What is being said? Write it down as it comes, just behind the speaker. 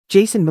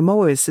Jason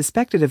Momoa is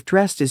suspected of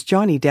dressed as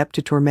Johnny Depp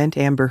to torment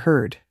Amber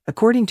Heard.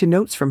 According to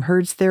notes from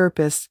Heard's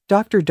therapist,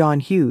 Dr. Dawn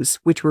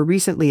Hughes, which were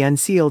recently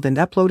unsealed and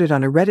uploaded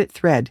on a Reddit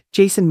thread,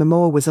 Jason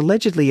Momoa was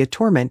allegedly a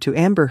torment to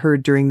Amber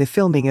Heard during the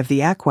filming of the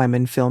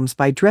Aquaman films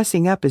by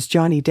dressing up as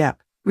Johnny Depp.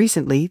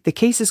 Recently, the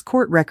case's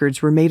court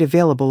records were made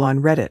available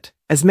on Reddit.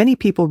 As many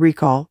people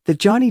recall, the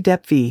Johnny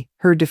Depp v.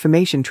 Heard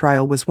defamation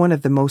trial was one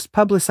of the most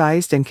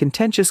publicized and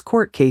contentious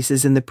court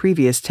cases in the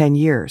previous 10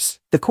 years.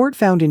 The court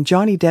found in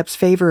Johnny Depp's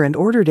favor and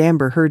ordered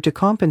Amber Heard to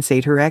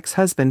compensate her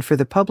ex-husband for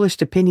the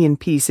published opinion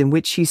piece in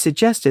which she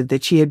suggested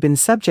that she had been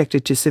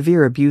subjected to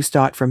severe abuse.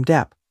 From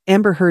Depp,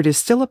 Amber Heard is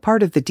still a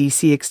part of the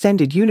DC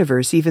Extended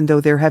Universe, even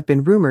though there have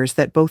been rumors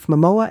that both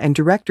Momoa and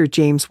director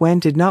James Wan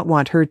did not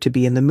want Heard to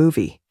be in the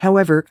movie.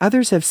 However,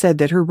 others have said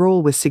that her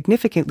role was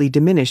significantly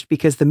diminished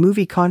because the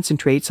movie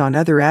concentrates on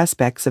other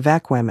aspects of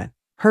Aquaman.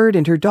 Heard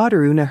and her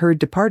daughter Una Heard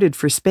departed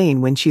for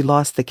Spain when she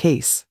lost the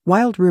case.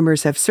 Wild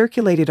rumors have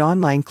circulated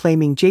online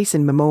claiming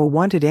Jason Momoa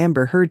wanted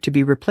Amber Heard to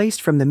be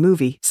replaced from the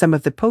movie. Some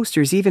of the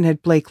posters even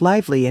had Blake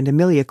Lively and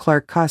Emilia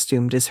Clarke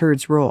costumed as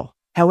Heard's role.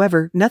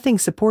 However, nothing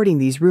supporting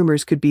these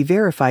rumors could be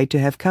verified to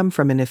have come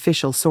from an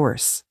official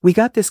source. We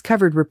Got This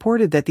Covered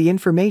reported that the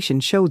information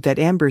showed that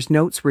Amber's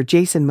notes were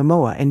Jason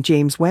Momoa and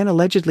James Wan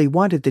allegedly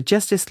wanted the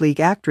Justice League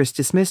actress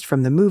dismissed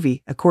from the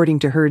movie, according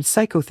to Heard's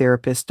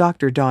psychotherapist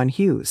Dr. Dawn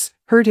Hughes.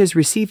 Heard has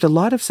received a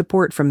lot of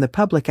support from the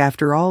public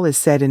after all is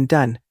said and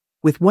done,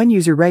 with one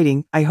user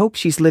writing, "I hope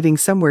she's living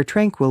somewhere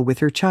tranquil with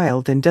her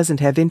child and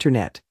doesn't have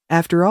internet.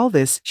 After all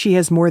this, she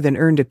has more than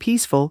earned a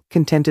peaceful,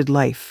 contented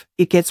life."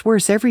 It gets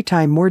worse every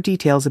time more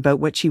details about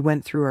what she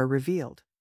went through are revealed.